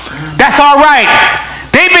young. That's all right.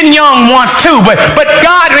 They've been young once too, but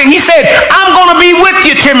God, he said, I'm going to be with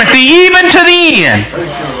you, Timothy, even to the end.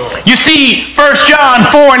 You see, 1 John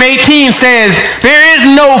 4 and 18 says, there is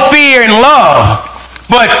no fear in love,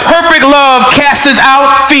 but perfect love casts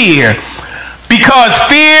out fear, because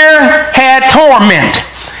fear had torment.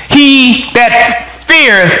 He that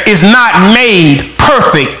feareth is not made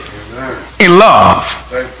perfect in love.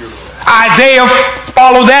 Isaiah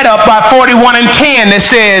followed that up by 41:10 that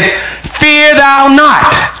says, fear thou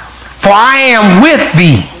not, for I am with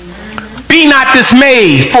thee. Be not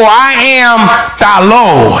dismayed, for I am thy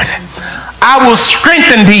Lord. I will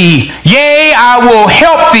strengthen thee, yea, I will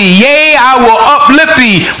help thee, yea, I will uplift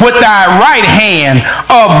thee with thy right hand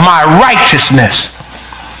of my righteousness.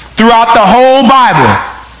 Throughout the whole Bible,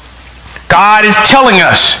 God is telling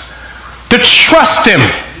us to trust him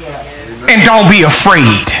and don't be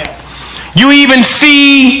afraid. You even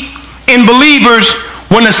see in believers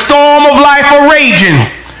when the storm of life are raging,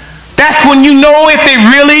 that's when you know if they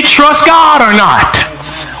really trust God or not.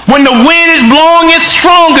 When the wind is blowing its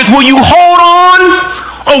strongest, will you hold on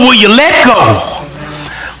or will you let go?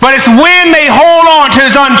 But it's when they hold on to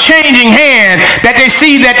his unchanging hand that they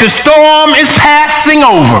see that the storm is passing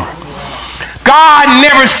over. God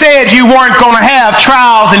never said you weren't going to have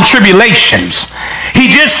trials and tribulations.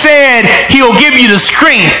 He just said he'll give you the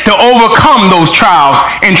strength to overcome those trials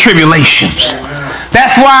and tribulations.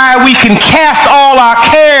 That's why we can cast all our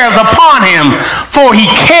cares upon him, for he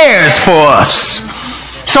cares for us.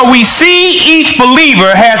 So we see each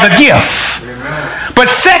believer has a gift. But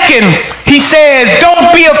second, he says, don't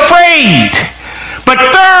be afraid. But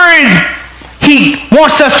third, he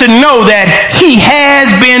wants us to know that he has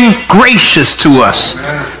been gracious to us.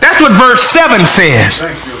 That's what verse 7 says.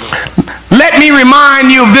 Let me remind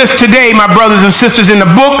you of this today, my brothers and sisters, in the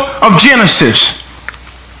book of Genesis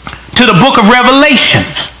to the book of Revelation.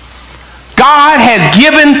 God has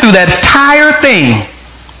given through that entire thing,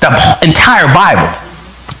 the entire Bible,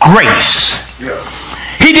 grace.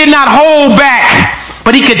 He did not hold back,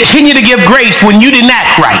 but he continued to give grace when you didn't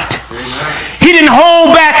act right. He didn't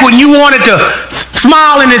hold back when you wanted to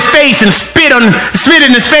smile in his face and spit in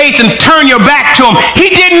his face and turn your back to him. He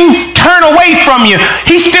didn't turn away from you.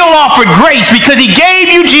 He still offered grace because he gave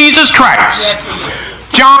you Jesus Christ.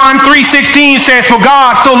 John 3:16 says, for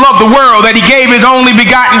God so loved the world that he gave his only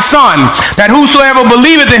begotten Son, that whosoever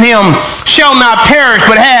believeth in him shall not perish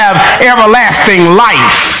but have everlasting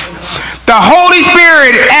life. The Holy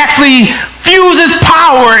Spirit actually fuses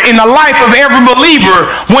power in the life of every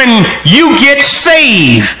believer when you get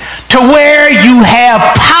saved to where you have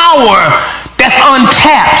power that's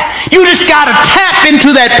untapped. You just got to tap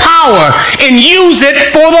into that power and use it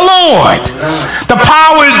for the Lord. The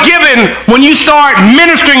power is given when you start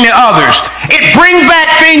ministering to others. It brings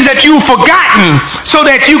back things that you've forgotten so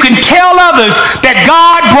that you can tell others that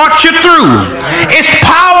God brought you through. It's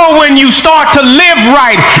power when you start to live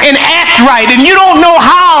right and act right and you don't know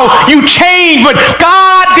how you change, but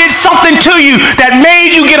God did something to you that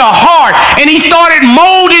made you get a heart and he started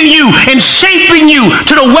molding you and shaping you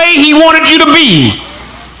to the way he wanted you to be.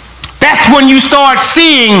 That's when you start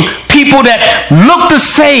seeing people that look the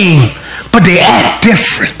same, but they act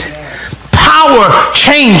different. Power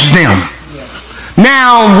changed them.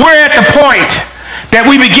 Now we're at the point that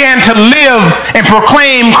we began to live and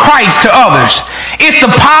proclaim Christ to others. It's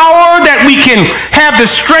the power that we can have the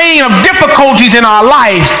strain of difficulties in our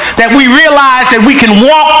lives that we realize that we can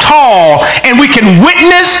walk tall and we can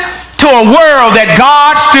witness to a world that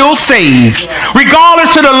God still saves.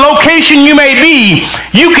 Regardless to the location you may be,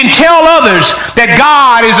 you can tell others that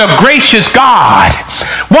God is a gracious God.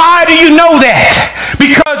 Why do you know that?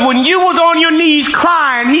 Because when you was on your knees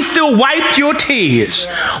crying, he still wiped your tears.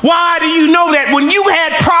 Why do you know that? When you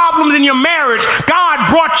had problems in your marriage, God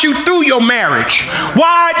brought you through your marriage.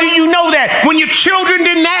 Why do you know that? When your children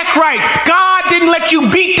didn't act right, God didn't let you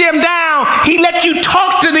beat them down. He let you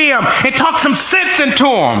talk to them and talk some sense into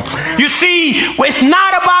them. You see, it's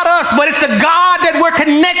not about us, but it's the God that we're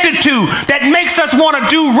connected to that makes us want to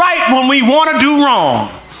do right when we want to do wrong.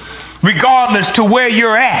 Regardless to where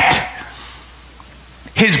you're at,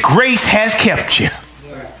 his grace has kept you.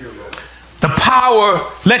 The power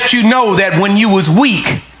lets you know that when you was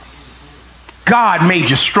weak, God made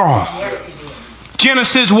you strong.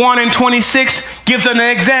 Genesis 1:26 gives an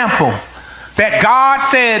example that God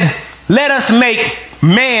said, let us make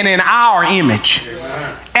man in our image,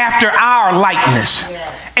 after our likeness,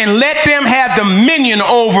 and let them have dominion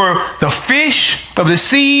over the fish of the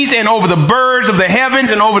seas and over the birds of the heavens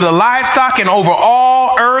and over the livestock and over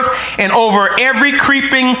all earth and over every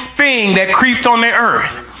creeping thing that creeps on the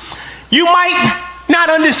earth. You might not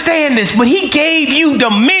understand this, but he gave you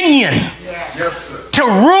dominion to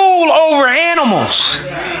rule over animals.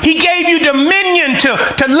 He gave you dominion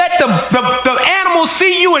to let the animals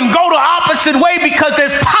see you and go the opposite way because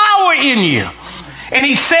there's power in you. And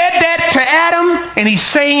he said that to Adam, and he's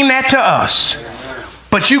saying that to us.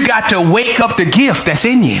 But you got to wake up the gift that's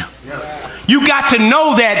in you. Yes. You got to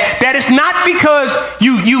know that it's not because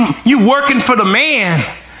you working for the man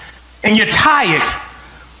and you're tired,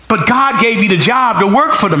 but God gave you the job to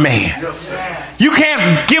work for the man. Yes, you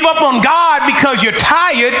can't give up on God because you're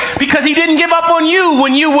tired, because he didn't give up on you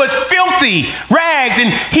when you was filthy rags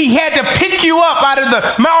and he had to pick you up out of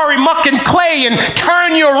the miry muck and clay and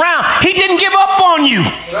turn you around. He didn't give up on you.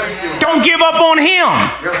 Don't give up on him.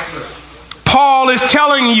 Yes, sir. Paul is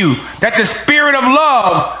telling you that the spirit of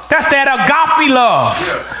love, that's that agape love.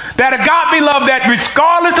 Yes. That agape love that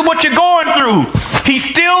regardless of what you're going through, he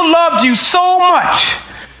still loves you so much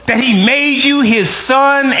that he made you his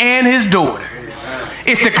son and his daughter.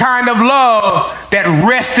 It's the kind of love that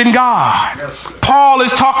rests in God. Paul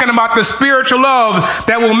is talking about the spiritual love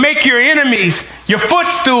that will make your enemies your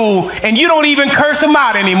footstool, and you don't even curse them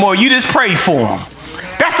out anymore. You just pray for them.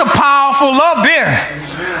 That's a powerful love there.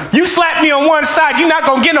 You slap me on one side, you're not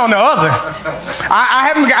going to get on the other.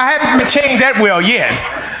 I haven't been changed that well yet.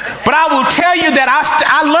 But I will tell you that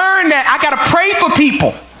I learned that I got to pray for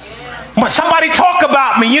people. When somebody talk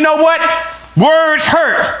about me, you know what? Words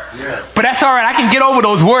hurt. Yes. But that's all right. I can get over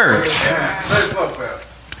those words.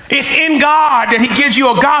 It's in God that he gives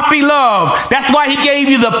you agape love. That's why he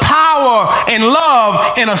gave you the power and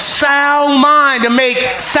love and a sound mind to make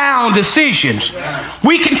sound decisions.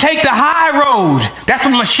 We can take the high road. That's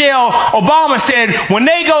what Michelle Obama said. When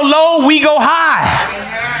they go low, we go high.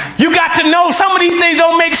 You got to know some of these things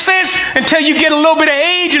don't make sense until you get a little bit of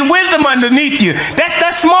age and wisdom underneath you. That's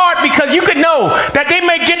smart, because you could know that they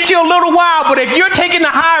may get you a little while, but if you're taking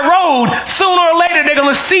the high road, sooner or later they're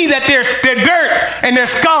going to see that they're dirt and they're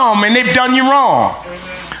scum and they've done you wrong.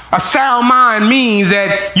 A sound mind means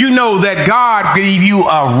that you know that God gave you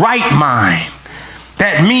a right mind.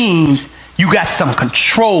 That means you got some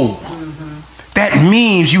control. That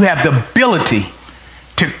means you have the ability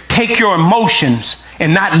to take your emotions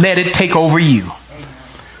and not let it take over you.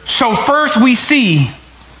 So first we see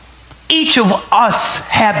each of us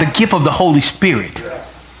have the gift of the Holy Spirit.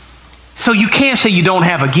 So you can't say you don't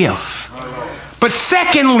have a gift. But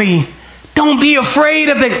secondly, don't be afraid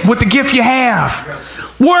of with the gift you have.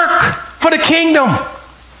 Work for the kingdom.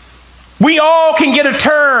 We all can get a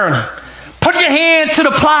turn. Put your hands to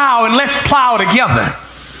the plow and let's plow together.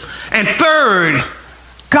 And third,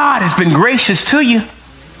 God has been gracious to you.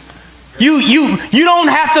 You don't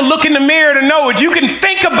have to look in the mirror to know it. You can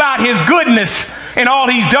think about his goodness and all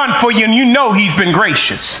he's done for you, and you know he's been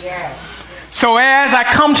gracious. Yeah. So as I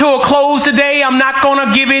come to a close today, I'm not going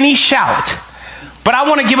to give any shout, but I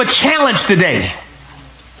want to give a challenge today.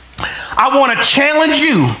 I want to challenge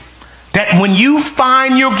you that when you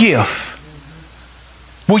find your gift,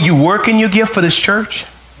 will you work in your gift for this church?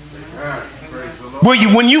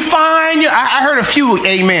 When you find, I heard a few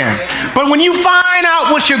amen, but when you find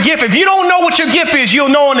out what's your gift, if you don't know what your gift is, you'll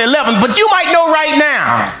know on the 11th, but you might know right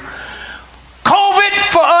now.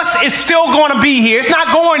 COVID for us is still going to be here. It's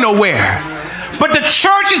not going nowhere. But the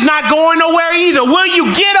church is not going nowhere either. Will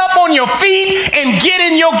you get up on your feet and get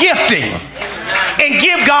in your gifting and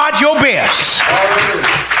give God your best?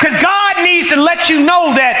 Because God needs to let you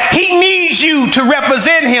know that he needs you to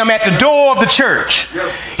represent him at the door of the church.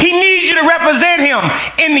 He needs you to represent him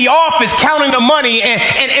in the office counting the money.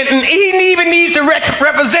 And he even needs to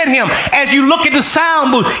represent him as you look at the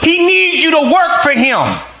sound booth. He needs you to work for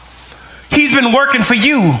him. He's been working for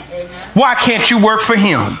you. Why can't you work for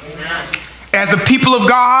him? As the people of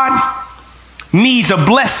God needs a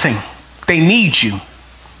blessing, they need you.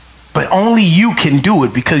 But only you can do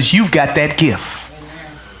it because you've got that gift.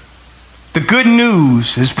 The good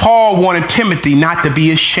news is Paul wanted Timothy not to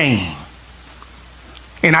be ashamed.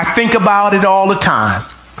 And I think about it all the time.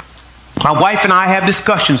 My wife and I have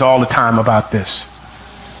discussions all the time about this.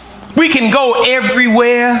 We can go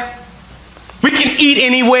everywhere. We can eat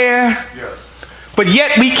anywhere. But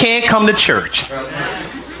yet we can't come to church.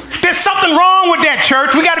 There's something wrong with that,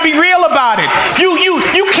 church. We got to be real about it.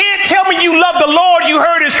 You can't tell me you love the Lord, you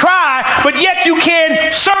heard his cry, but yet you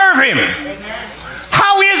can't serve him.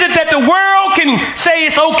 How is it that the world can say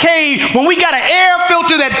it's okay when we got an air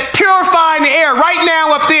filter that's purifying the air right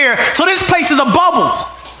now up there? So this place is a bubble.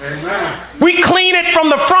 Amen. We clean it from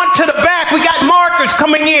the front to the back. We got markers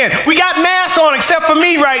coming in. We got masks on except for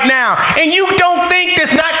me right now. And you don't think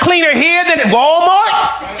there's not cleaner here than at Walmart?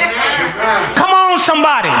 Amen. Come on,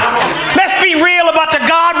 somebody. Let's be real about the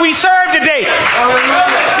God we serve today.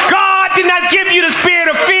 God did not give you the spirit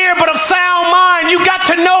of fear, but of sound mind. You got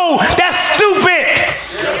to know that's stupid.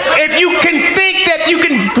 If you can think that you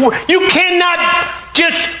cannot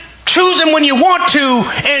just choose him when you want to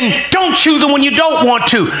and don't choose him when you don't want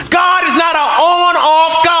to. God is not an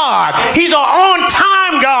on-off God. He's an on-time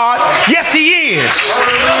is.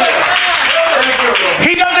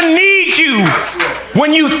 He doesn't need you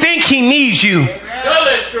when you think he needs you.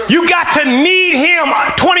 You got to need him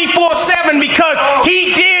 24/7 because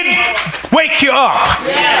he did wake you up.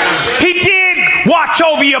 He did watch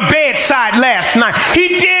over your bedside last night.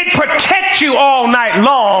 He did protect you all night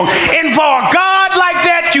long. And for a God like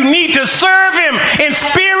that, you need to serve him in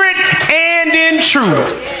spirit and in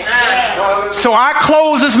truth. So I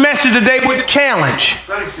close this message today with a challenge.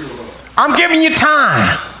 I'm giving you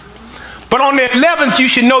time. But on the 11th, you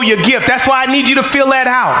should know your gift. That's why I need you to fill that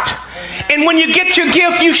out. And when you get your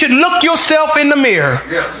gift, you should look yourself in the mirror.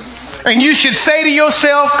 And you should say to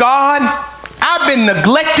yourself, God, I've been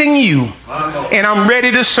neglecting you, and I'm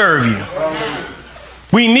ready to serve you.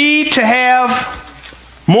 We need to have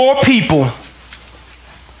more people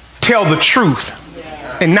tell the truth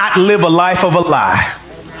and not live a life of a lie.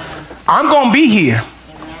 I'm going to be here.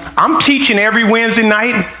 I'm teaching every Wednesday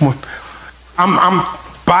night. I'm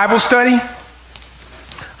Bible study.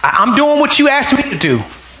 I'm doing what you asked me to do.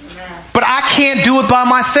 But I can't do it by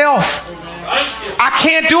myself. I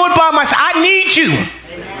can't do it by myself. I need you.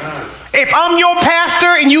 If I'm your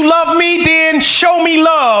pastor and you love me, then show me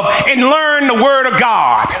love and learn the word of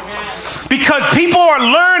God. Because people are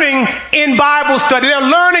learning in Bible study. They're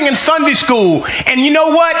learning in Sunday school. And you know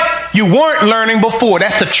what? You weren't learning before.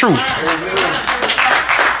 That's the truth.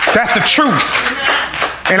 That's the truth.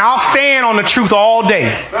 And I'll stand on the truth all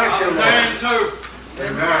day.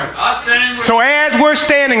 So as we're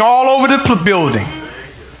standing all over the building,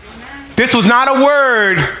 this was not a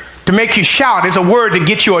word to make you shout. It's a word to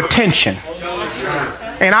get your attention.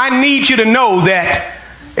 And I need you to know that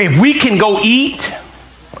if we can go eat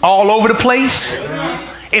all over the place,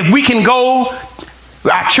 if we can go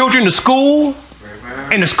our children to school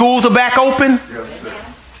and the schools are back open,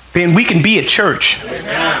 then we can be at church.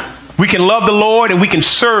 We can love the Lord and we can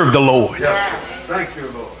serve the Lord. Thank you,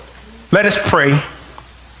 Lord. Let us pray.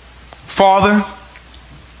 Father,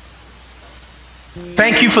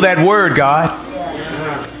 thank you for that word, God.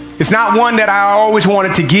 It's not one that I always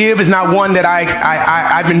wanted to give. It's not one that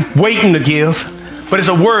I've been waiting to give. But it's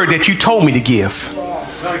a word that you told me to give.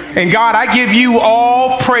 And God, I give you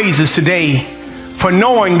all praises today for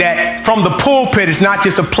knowing that from the pulpit it's not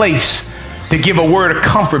just a place to give a word of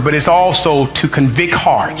comfort, but it's also to convict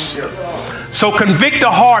hearts. So convict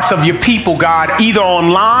the hearts of your people, God, either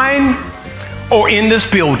online or in this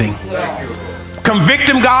building. Convict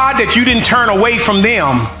them, God, that you didn't turn away from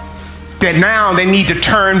them, that now they need to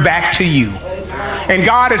turn back to you. And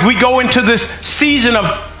God, as we go into this season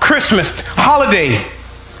of Christmas holiday,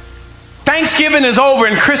 Thanksgiving is over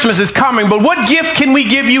and Christmas is coming, but what gift can we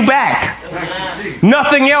give you back?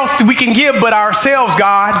 Nothing else we can give but ourselves,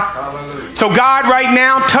 God. So God, right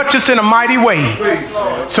now, touch us in a mighty way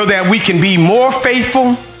so that we can be more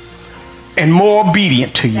faithful and more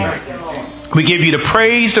obedient to you. We give you the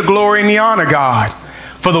praise, the glory, and the honor, God,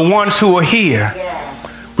 for the ones who are here.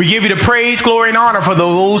 We give you the praise, glory, and honor for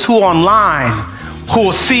those who are online, who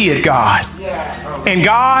will see it, God. And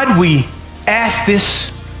God, we ask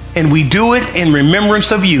this and we do it in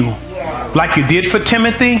remembrance of you. Like you did for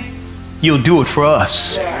Timothy, you'll do it for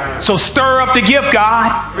us. So stir up the gift,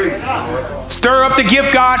 God. Stir up the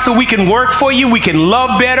gift, God, so we can work for you, we can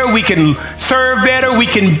love better, we can serve better, we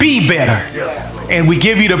can be better. And we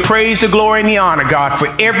give you the praise, the glory, and the honor, God, for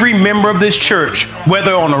every member of this church,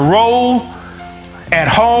 whether on the roll, at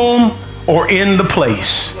home, or in the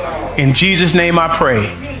place. In Jesus' name I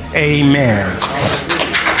pray. Amen.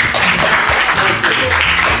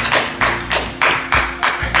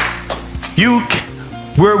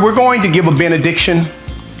 We're going to give a benediction.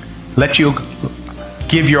 Let you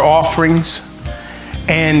give your offerings.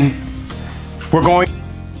 And we're going,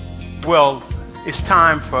 well, it's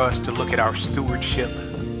time for us to look at our stewardship.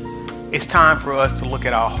 It's time for us to look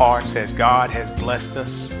at our hearts as God has blessed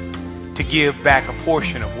us to give back a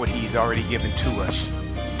portion of what he's already given to us.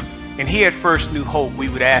 And here at First New Hope, we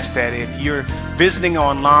would ask that if you're visiting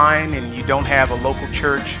online and you don't have a local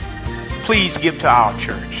church, please give to our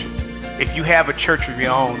church. If you have a church of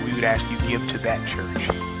your own, we would ask you give to that church.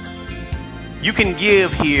 You can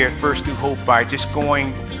give here at First New Hope by just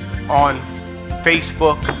going on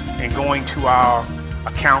Facebook and going to our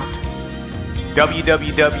account,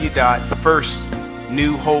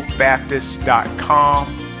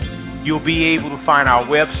 www.firstnewhopebaptist.com. You'll be able to find our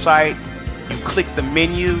website. You click the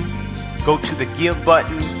menu, go to the give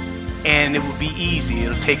button, and it will be easy.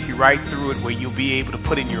 It'll take you right through it where you'll be able to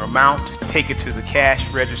put in your amount, take it to the cash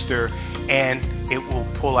register, and it will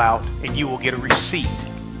pull out and you will get a receipt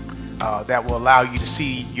that will allow you to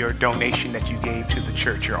see your donation that you gave to the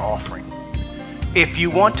church, your offering. If you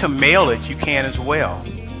want to mail it, you can as well.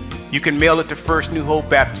 You can mail it to First New Hope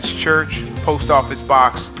Baptist Church, Post Office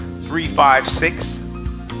Box 356,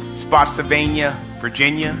 Spotsylvania,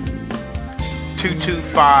 Virginia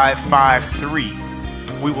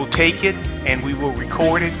 22553. We will take it and we will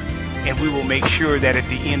record it, and we will make sure that at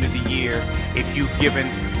the end of the year, if you've given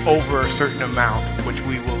over a certain amount, which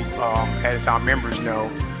we will, as our members know,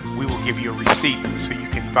 we will give you a receipt so you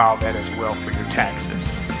can file that as well for your taxes.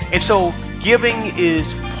 And so giving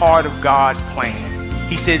is part of God's plan.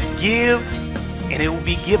 He says, give and it will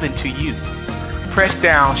be given to you. Pressed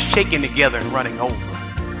down, shaken together, and running over.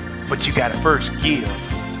 But you got to first give,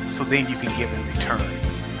 so then you can give in return.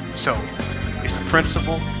 So it's the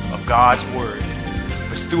principle of God's word.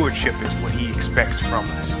 But stewardship is what he expects from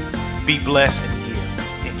us. Be blessed and give.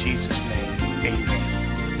 In Jesus' name, amen.